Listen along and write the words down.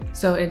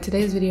So in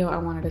today's video, I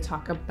wanted to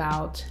talk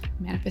about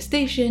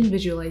manifestation,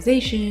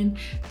 visualization,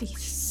 the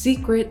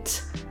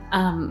secret,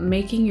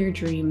 making your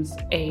dreams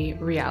a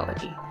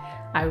reality.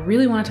 I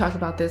really want to talk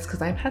about this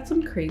because I've had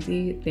some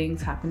crazy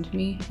things happen to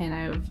me and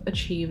I've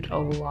achieved a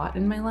lot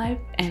in my life,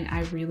 and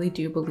I really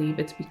do believe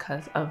it's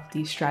because of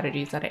these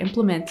strategies that I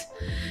implement,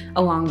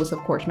 along with, of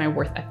course, my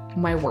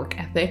work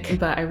ethic.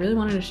 But I really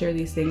wanted to share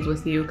these things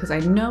with you because I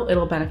know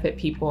it'll benefit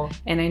people,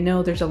 and I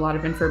know there's a lot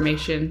of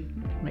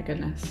information. Oh my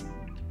goodness,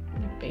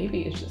 my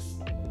baby is just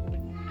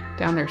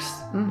down there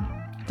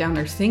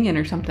singing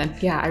or something.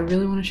 Yeah, I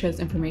really want to share this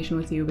information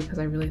with you because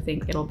I really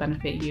think it'll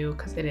benefit you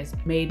because it has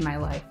made my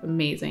life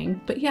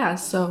amazing. But yeah,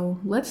 so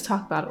let's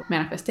talk about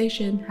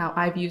manifestation, how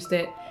I've used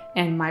it,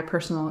 and my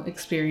personal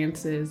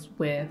experiences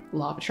with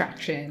law of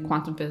attraction,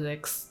 quantum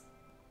physics,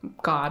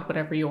 God,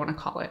 whatever you want to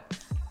call it.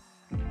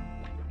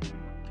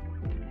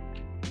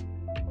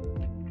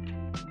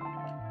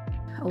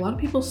 A lot of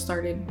people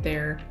started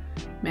their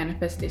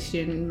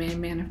manifestation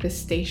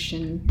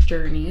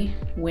journey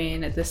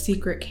when The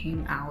Secret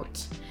came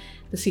out.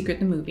 The Secret,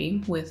 the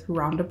movie, with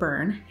Rhonda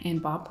Byrne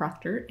and Bob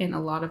Proctor and a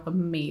lot of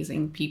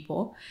amazing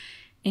people.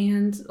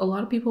 And a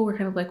lot of people were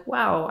kind of like,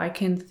 wow, I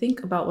can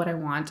think about what I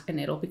want and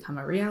it'll become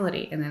a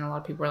reality. And then a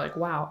lot of people were like,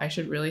 wow, I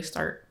should really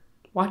start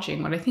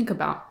watching what I think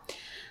about.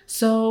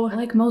 So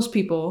like most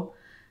people,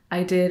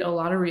 I did a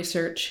lot of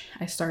research.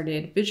 I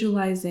started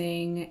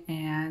visualizing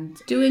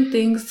and doing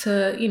things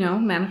to,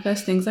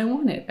 manifest things I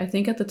wanted. I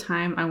think at the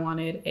time I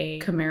wanted a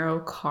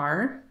Camaro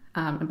car.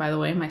 And by the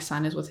way, my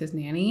son is with his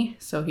nanny,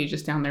 so he's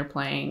just down there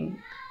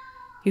playing.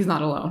 He's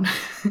not alone.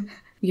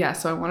 Yeah,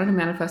 so I wanted to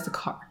manifest a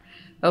car.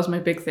 That was my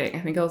big thing. I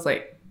think I was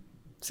like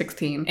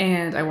 16.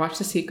 And I watched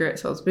The Secret,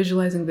 so I was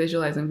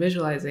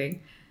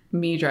visualizing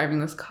me driving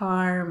this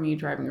car, me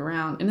driving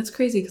around. And it's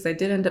crazy because I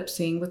did end up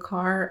seeing the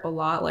car a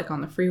lot, like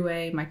on the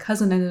freeway. My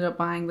cousin ended up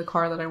buying the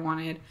car that I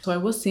wanted. So I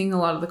was seeing a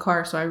lot of the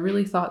car. So I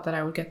really thought that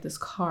I would get this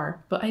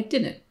car, but I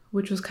didn't,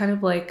 which was kind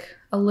of like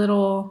a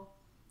little,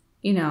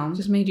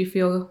 just made you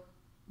feel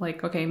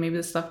like, okay, maybe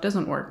this stuff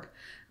doesn't work,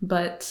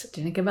 but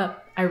didn't give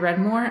up. I read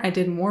more, I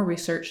did more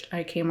research.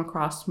 I came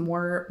across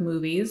more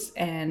movies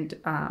and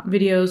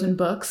videos and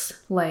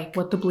books, like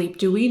What the Bleep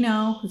Do We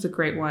Know is a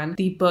great one.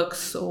 The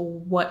books,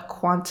 What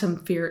Quantum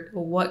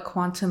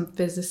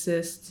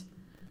Physicist ...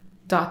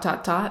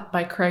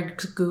 by Greg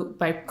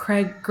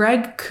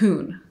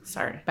Kuhn.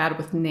 Sorry, bad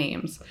with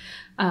names.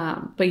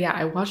 But yeah,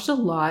 I watched a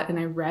lot and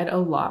I read a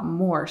lot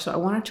more. So I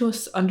wanted to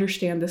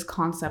understand this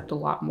concept a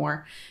lot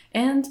more.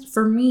 And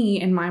for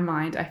me, in my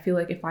mind, I feel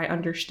like if I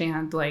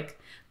understand like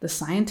the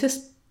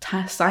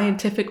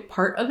scientific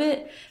part of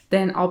it,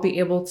 then I'll be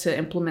able to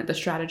implement the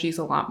strategies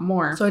a lot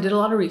more. So I did a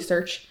lot of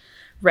research,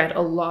 read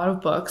a lot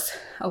of books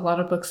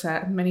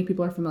that many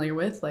people are familiar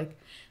with, like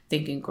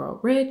Think and Grow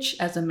Rich,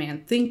 As a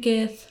Man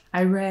Thinketh.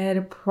 I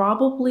read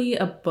probably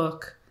a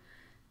book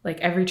like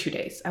every 2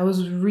 days. I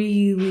was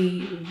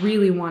really,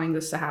 really wanting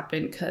this to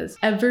happen because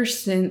ever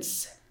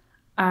since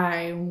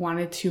I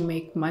wanted to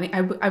make money,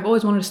 I've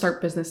always wanted to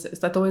start businesses.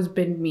 That's always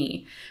been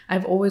me.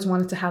 I've always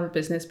wanted to have a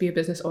business, be a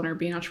business owner,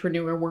 be an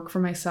entrepreneur, work for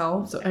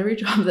myself. So every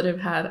job that I've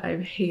had,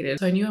 I've hated.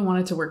 So I knew I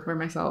wanted to work for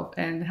myself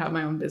and have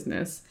my own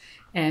business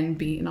and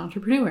be an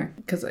entrepreneur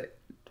because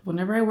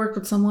whenever I worked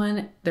with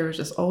someone, there was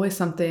just always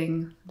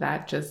something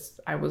that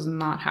I was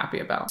not happy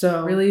about.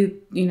 So really,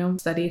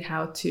 studied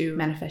how to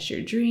manifest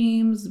your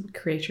dreams,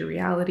 create your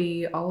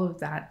reality, all of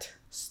that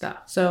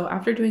stuff. So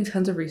after doing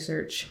tons of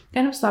research,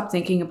 kind of stopped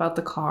thinking about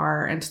the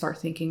car and start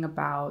thinking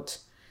about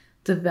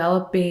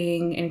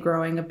developing and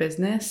growing a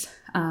business.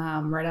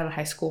 Right out of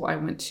high school, I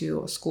went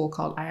to a school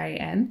called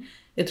IIN.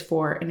 It's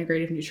for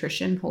integrative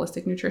nutrition,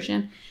 holistic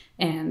nutrition.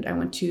 And I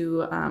went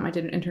to, I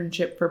did an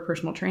internship for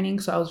personal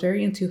training. So I was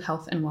very into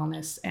health and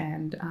wellness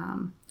and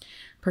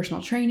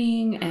personal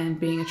training and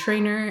being a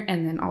trainer,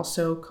 and then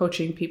also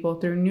coaching people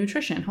through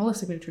nutrition,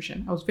 holistic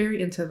nutrition. I was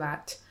very into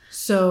that.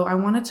 So I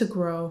wanted to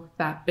grow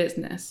that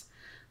business.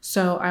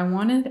 So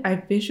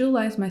I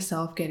visualized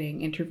myself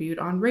getting interviewed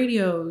on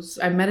radios.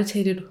 I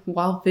meditated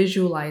while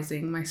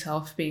visualizing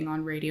myself being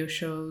on radio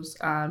shows,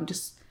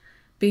 just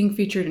being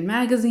featured in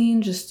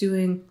magazines, just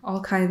doing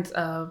all kinds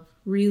of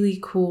really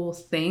cool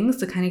things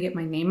to kind of get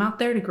my name out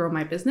there to grow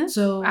my business.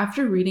 So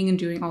after reading and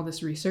doing all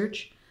this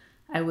research,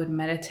 I would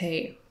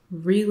meditate,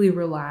 really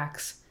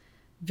relax,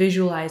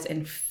 visualize,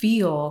 and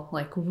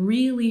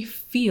really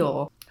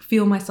feel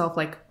myself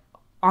like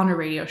on a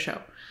radio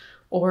show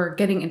or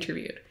getting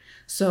interviewed.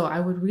 So I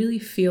would really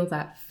feel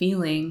that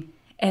feeling.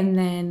 And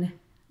then,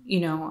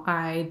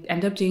 I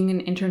end up doing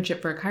an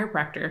internship for a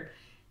chiropractor,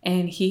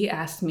 and he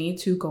asked me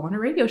to go on a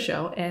radio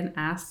show and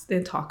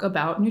talk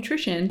about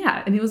nutrition.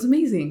 Yeah, and it was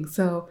amazing.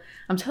 So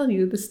I'm telling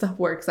you, this stuff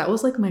works. That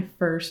was like my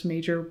first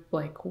major,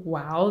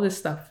 wow, this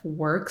stuff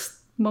works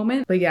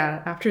moment. But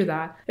yeah, after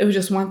that, it was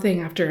just one thing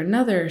after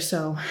another.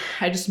 So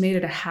I just made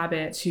it a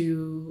habit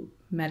to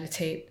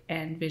meditate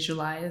and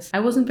visualize. I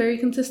wasn't very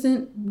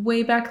consistent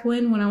way back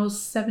when I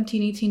was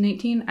 17, 18,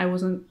 19. I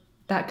wasn't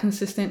that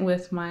consistent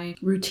with my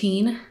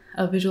routine.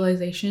 of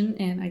visualization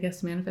and I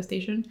guess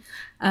manifestation.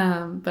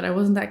 But I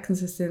wasn't that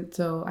consistent.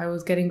 So I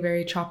was getting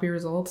very choppy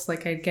results.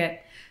 Like I'd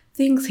get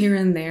things here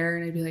and there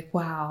and I'd be like,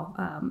 wow.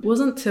 It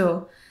wasn't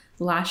till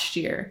last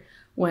year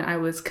when I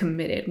was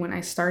committed, when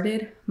I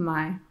started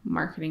my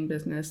marketing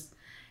business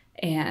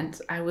and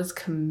I was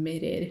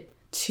committed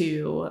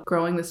to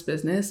growing this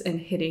business and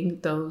hitting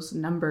those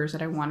numbers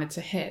that I wanted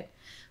to hit.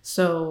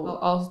 So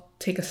I'll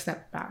take a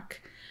step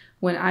back.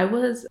 When I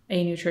was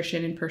a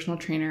nutrition and personal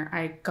trainer,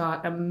 I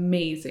got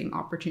amazing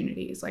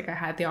opportunities. Like I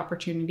had the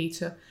opportunity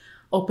to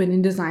open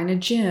and design a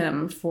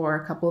gym for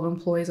a couple of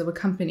employees of a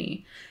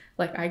company.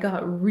 Like I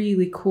got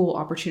really cool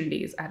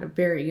opportunities at a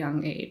very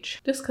young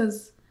age, just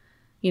because,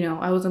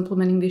 I was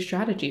implementing these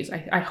strategies.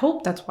 I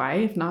hope that's why.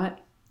 If not,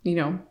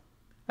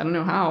 I don't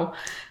know how.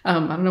 I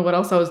don't know what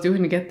else I was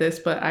doing to get this,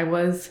 but I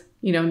was,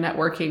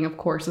 networking, of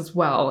course, as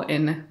well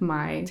in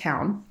my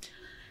town.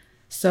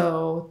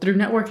 So through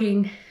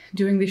networking,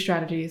 doing these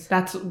strategies,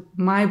 that's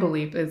my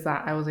belief, is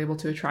that I was able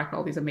to attract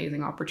all these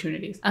amazing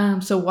opportunities.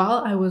 So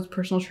while I was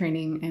personal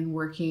training and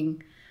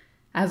working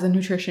as a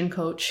nutrition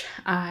coach,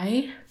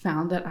 I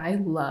found that I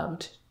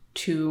loved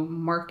to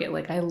market.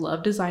 Like I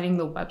love designing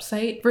the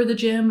website for the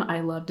gym. I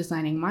love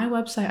designing my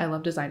website. I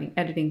love designing,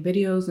 editing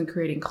videos and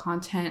creating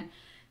content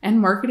and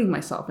marketing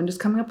myself and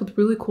just coming up with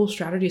really cool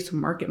strategies to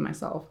market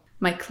myself.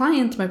 My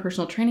clients, my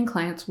personal training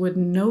clients, would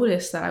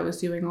notice that I was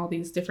doing all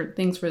these different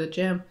things for the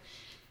gym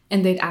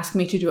and they'd ask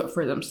me to do it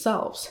for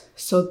themselves.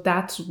 So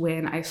that's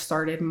when I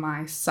started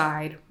my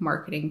side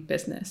marketing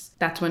business.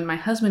 That's when my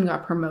husband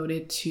got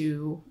promoted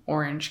to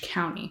Orange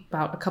County,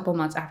 about a couple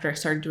months after I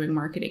started doing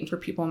marketing for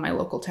people in my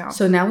local town.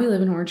 So now we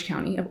live in Orange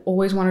County. I've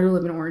always wanted to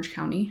live in Orange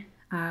County.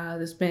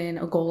 There's been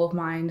a goal of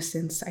mine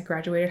since I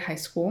graduated high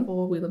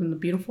school. We live in the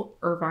beautiful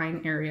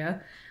Irvine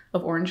area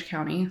of Orange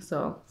County.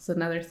 So it's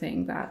another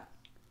thing that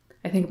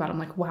I think about. I'm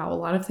like, wow, a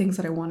lot of things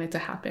that I wanted to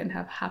happen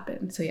have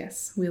happened. So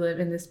yes, we live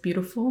in this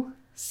beautiful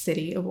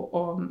city of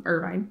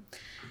Irvine.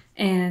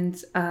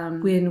 And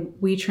when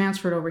we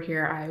transferred over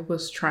here, I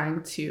was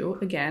trying to,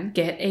 again,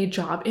 get a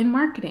job in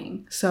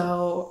marketing.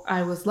 So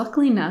I was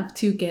lucky enough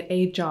to get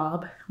a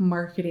job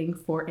marketing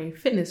for a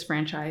fitness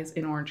franchise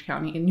in Orange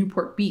County, in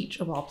Newport Beach,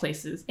 of all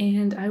places.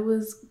 And I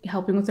was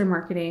helping with their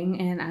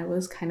marketing, and I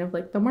was kind of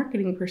like the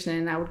marketing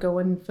person. I would go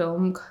and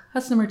film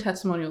customer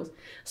testimonials.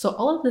 So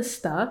all of this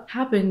stuff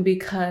happened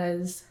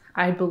because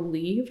I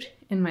believed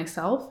in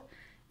myself.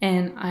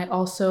 And I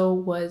also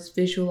was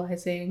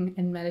visualizing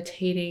and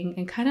meditating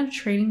and kind of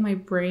training my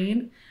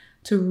brain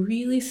to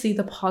really see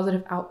the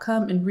positive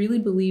outcome and really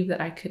believe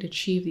that I could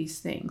achieve these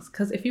things.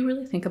 Because if you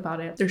really think about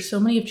it, there's so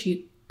many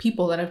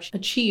people that have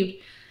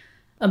achieved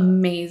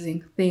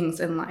amazing things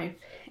in life.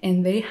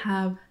 And they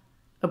have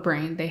a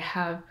brain, they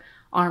have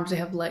arms, they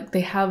have legs,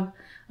 they have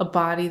a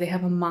body, they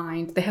have a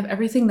mind, they have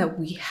everything that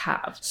we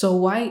have. So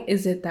why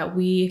is it that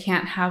we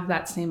can't have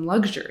that same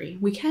luxury?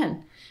 We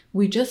can.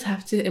 We just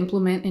have to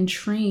implement and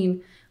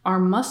train our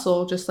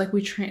muscle just like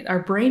we train our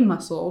brain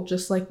muscle,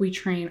 just like we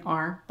train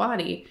our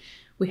body.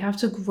 We have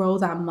to grow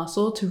that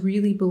muscle to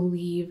really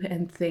believe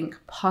and think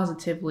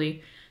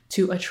positively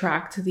to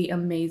attract the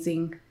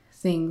amazing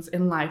things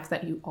in life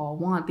that you all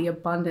want, the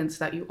abundance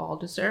that you all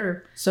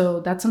deserve. So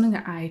that's something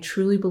that I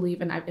truly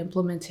believe and I've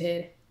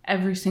implemented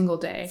every single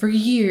day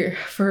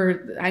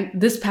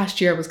this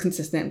past year I was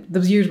consistent.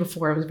 Those years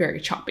before I was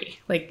very choppy.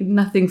 Like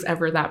nothing's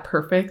ever that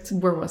perfect.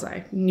 Where was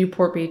I?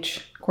 Newport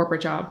Beach, corporate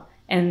job.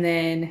 And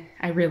then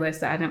I realized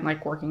that I didn't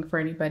like working for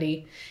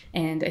anybody.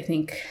 And I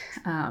think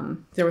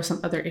there were some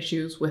other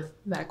issues with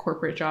that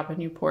corporate job in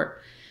Newport.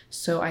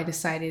 So I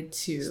decided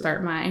to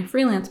start my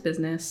freelance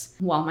business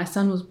while my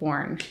son was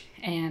born.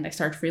 And I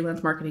started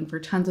freelance marketing for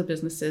tons of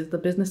businesses. The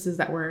businesses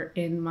that were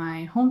in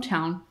my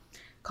hometown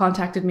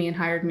contacted me and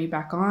hired me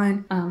back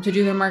on to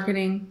do their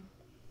marketing.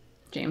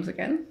 James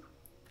again.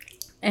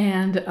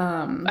 And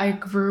I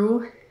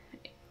grew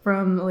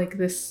from like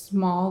this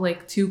small,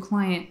 like 2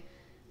 client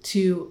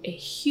to a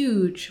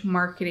huge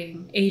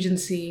marketing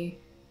agency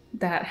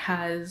that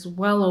has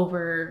well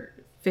over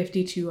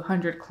 50 to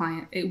 100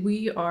 clients.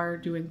 We are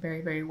doing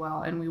very, very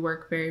well and we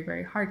work very,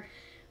 very hard.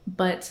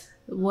 But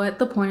what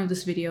the point of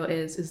this video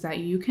is that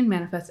you can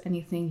manifest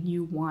anything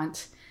you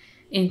want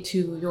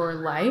into your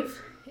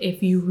life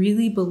if you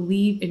really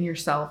believe in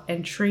yourself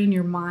and train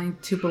your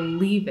mind to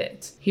believe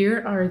it.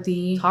 Here are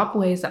the top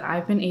ways that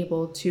I've been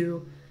able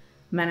to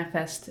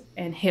manifest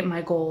and hit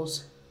my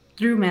goals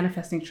through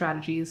manifesting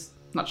strategies.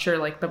 Not sure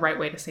like the right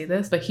way to say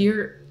this, but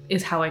here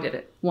is how I did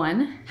it.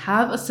 1,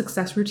 have a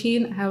success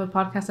routine. I have a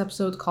podcast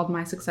episode called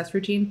My Success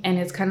Routine, and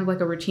it's kind of like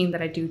a routine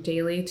that I do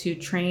daily to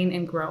train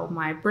and grow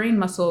my brain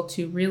muscle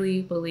to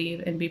really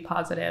believe and be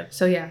positive.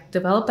 So yeah,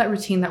 develop that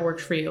routine that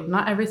works for you.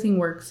 Not everything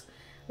works.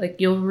 Like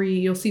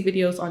you'll see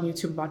videos on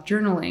YouTube about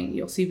journaling.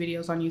 You'll see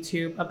videos on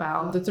YouTube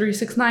about the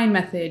 3-6-9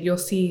 method. You'll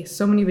see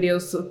so many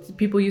videos of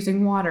people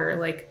using water.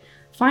 Like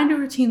find a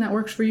routine that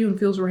works for you and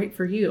feels right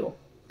for you.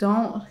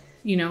 Don't,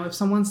 if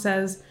someone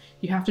says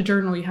you have to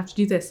journal, you have to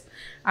do this.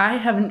 I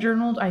haven't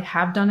journaled. I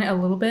have done it a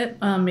little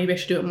bit. Maybe I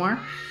should do it more.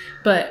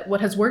 But what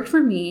has worked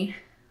for me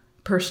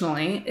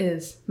personally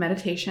is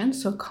meditation.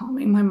 So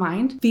calming my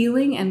mind,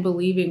 feeling and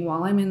believing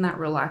while I'm in that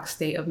relaxed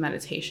state of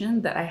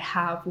meditation that I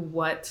have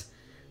what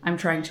I'm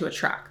trying to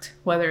attract,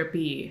 whether it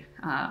be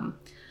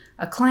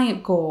a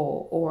client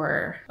goal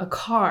or a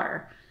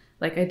car.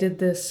 Like I did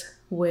this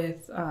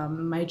with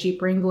my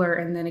Jeep Wrangler,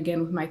 and then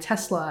again with my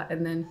Tesla,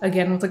 and then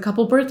again with a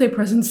couple birthday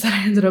presents that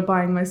I ended up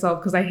buying myself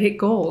because I hit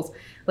goals.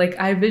 Like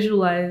I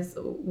visualized,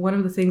 one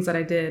of the things that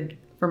I did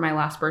for my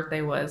last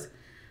birthday was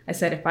I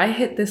said, if I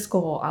hit this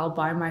goal, I'll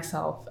buy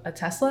myself a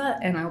Tesla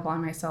and I'll buy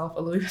myself a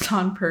Louis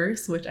Vuitton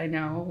purse, which I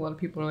know a lot of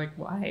people are like,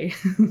 why?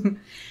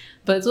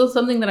 But it was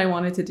something that I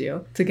wanted to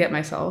do to get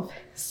myself.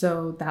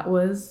 So that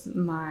was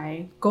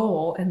my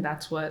goal. And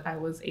that's what I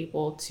was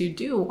able to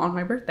do on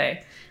my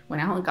birthday.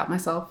 Went out and got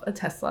myself a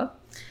Tesla.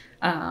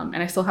 And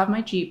I still have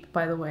my Jeep,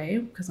 by the way,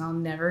 because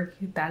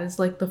that is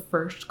like the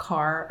first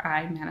car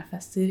I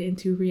manifested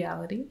into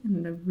reality.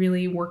 And I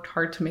really worked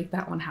hard to make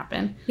that one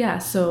happen. Yeah,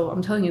 so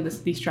I'm telling you,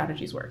 these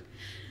strategies work.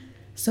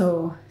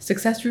 So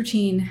success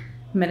routine,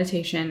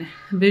 meditation,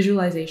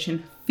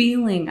 visualization,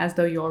 feeling as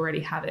though you already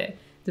have it.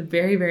 It's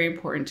very, very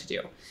important to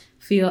do.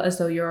 Feel as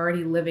though you're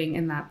already living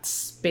in that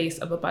space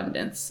of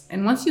abundance.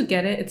 And once you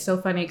get it, it's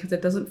so funny because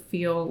it doesn't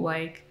feel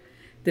like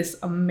this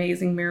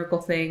amazing miracle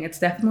thing. It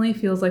definitely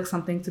feels like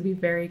something to be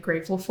very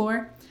grateful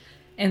for.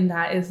 And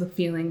that is the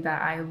feeling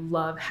that I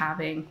love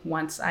having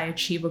once I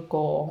achieve a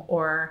goal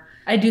or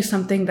I do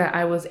something that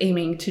I was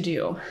aiming to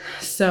do.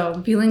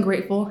 So feeling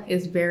grateful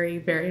is very,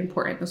 very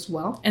important as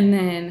well. And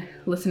then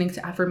listening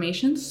to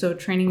affirmations. So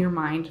training your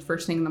mind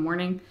first thing in the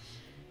morning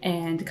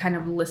and kind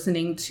of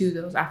listening to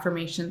those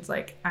affirmations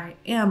like, I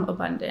am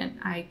abundant,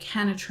 I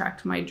can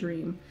attract my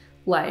dream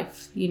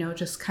life,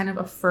 just kind of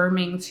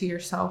affirming to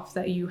yourself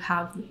that you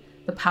have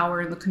the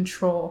power and the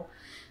control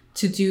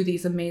to do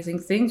these amazing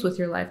things with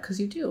your life, because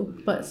you do.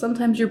 But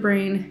sometimes your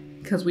brain,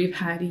 because we've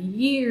had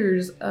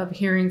years of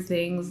hearing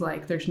things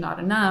like there's not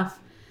enough,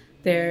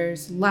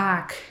 there's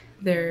lack,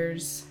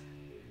 there's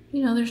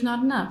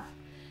not enough.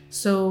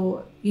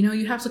 So,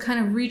 you have to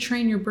kind of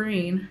retrain your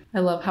brain.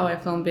 I love how I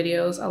film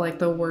videos at like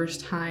the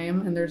worst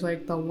time and there's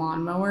like the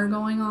lawnmower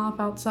going off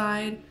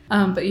outside.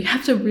 But you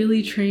have to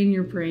really train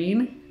your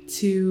brain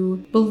to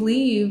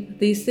believe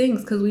these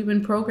things because we've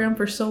been programmed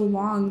for so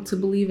long to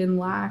believe in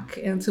lack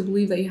and to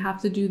believe that you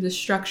have to do this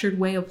structured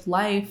way of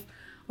life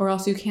or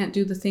else you can't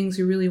do the things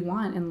you really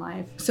want in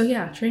life. So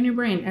yeah, train your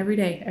brain every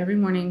day, every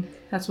morning.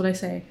 That's what I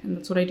say and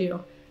that's what I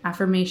do.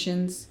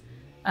 Affirmations,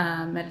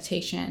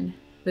 meditation,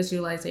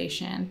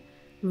 visualization,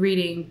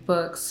 reading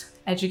books,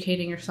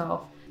 educating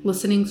yourself,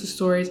 listening to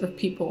stories of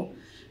people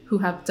who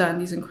have done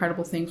these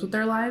incredible things with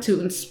their lives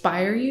to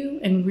inspire you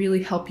and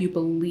really help you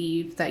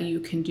believe that you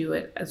can do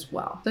it as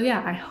well. So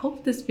yeah, I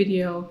hope this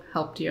video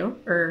helped you,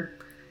 or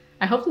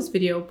I hope this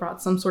video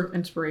brought some sort of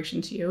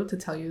inspiration to you to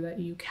tell you that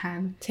you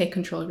can take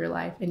control of your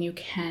life and you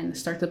can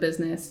start the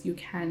business, you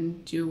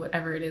can do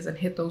whatever it is and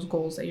hit those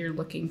goals that you're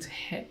looking to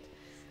hit.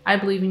 I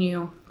believe in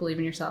you, believe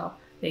in yourself.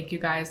 Thank you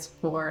guys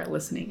for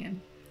listening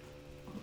in.